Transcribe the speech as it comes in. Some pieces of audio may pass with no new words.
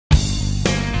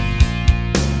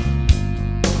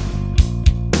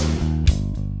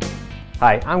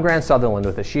Hi, I'm Grant Sutherland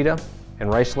with Ashita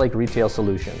and Rice Lake Retail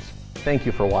Solutions. Thank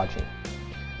you for watching.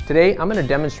 Today I'm going to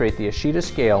demonstrate the Ashita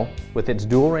scale with its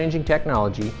dual ranging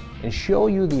technology and show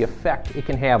you the effect it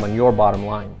can have on your bottom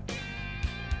line.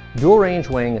 Dual range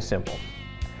weighing is simple.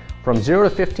 From 0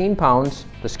 to 15 pounds,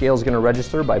 the scale is going to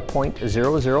register by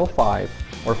 0.005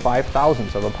 or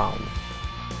 5/1000ths of a pound.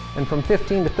 And from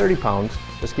 15 to 30 pounds,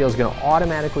 the scale is going to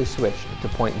automatically switch to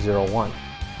 0.01.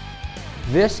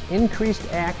 This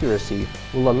increased accuracy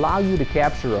will allow you to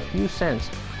capture a few cents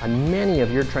on many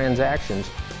of your transactions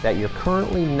that you're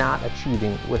currently not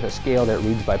achieving with a scale that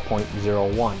reads by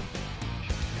 0.01.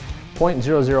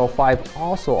 0.005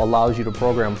 also allows you to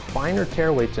program finer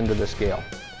tare weights into the scale.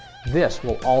 This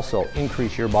will also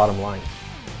increase your bottom line.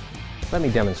 Let me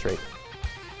demonstrate.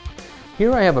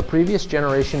 Here I have a previous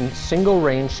generation single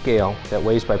range scale that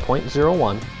weighs by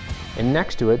 0.01, and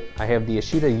next to it I have the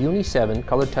Ashita Uni 7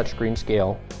 color touchscreen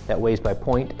scale that weighs by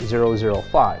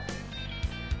 0.005.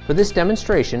 For this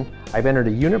demonstration, I've entered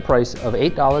a unit price of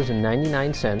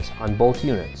 $8.99 on both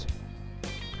units.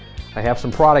 I have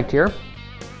some product here.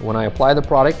 When I apply the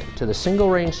product to the single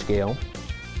range scale,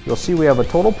 you'll see we have a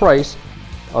total price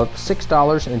of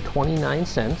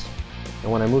 $6.29,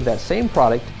 and when I move that same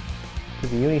product to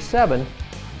the Uni 7,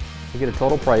 we get a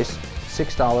total price of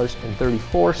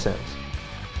 $6.34.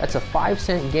 That's a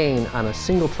 5-cent gain on a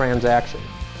single transaction.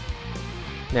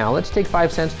 Now let's take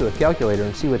 5 cents to a calculator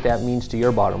and see what that means to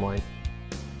your bottom line.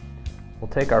 We'll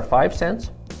take our 5 cents,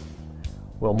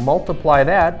 we'll multiply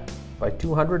that by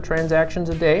 200 transactions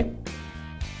a day,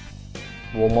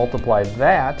 we'll multiply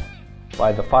that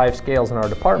by the 5 scales in our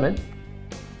department,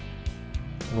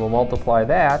 and we'll multiply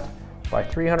that by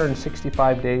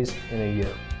 365 days in a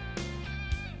year.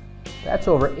 That's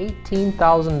over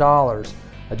 $18,000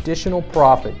 additional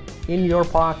profit in your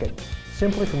pocket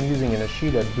simply from using an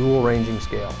Ashita dual ranging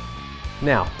scale.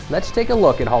 Now, let's take a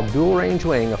look at how dual range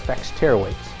weighing affects tare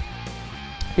weights.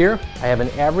 Here, I have an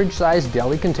average sized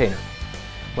deli container.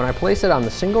 When I place it on the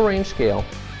single range scale,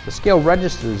 the scale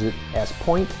registers it as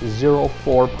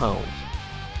 0.04 pounds.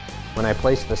 When I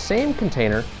place the same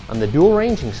container on the dual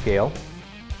ranging scale,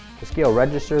 the scale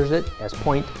registers it as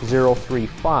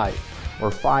 0.035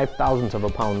 or 5/1000ths of a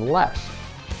pound less.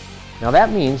 Now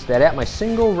that means that at my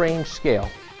single range scale,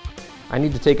 I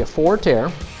need to take a 4 tare,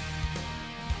 and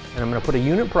I'm going to put a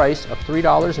unit price of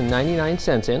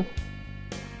 $3.99 in,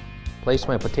 place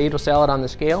my potato salad on the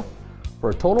scale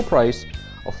for a total price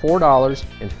of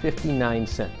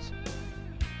 $4.59.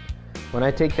 When I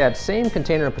take that same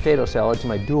container of potato salad to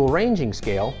my dual ranging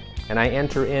scale and I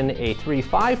enter in a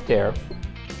 3/5 tare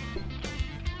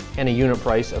and a unit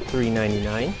price of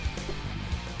 $3.99,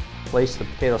 place the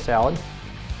potato salad,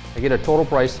 I get a total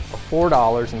price of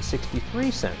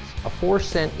 $4.63, a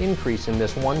 4-cent increase in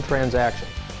this one transaction.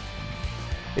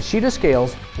 Ashita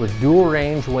scales with dual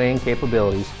range weighing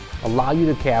capabilities allow you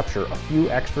to capture a few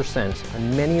extra cents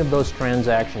on many of those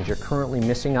transactions you're currently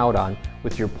missing out on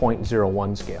with your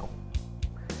 0.01 scale.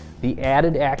 The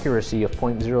added accuracy of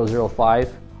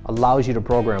 0.005 allows you to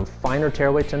program finer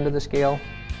tare weights into the scale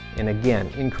and again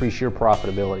increase your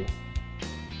profitability.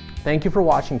 Thank you for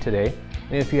watching today,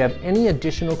 and if you have any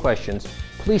additional questions,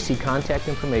 please see contact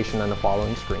information on the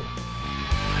following screen.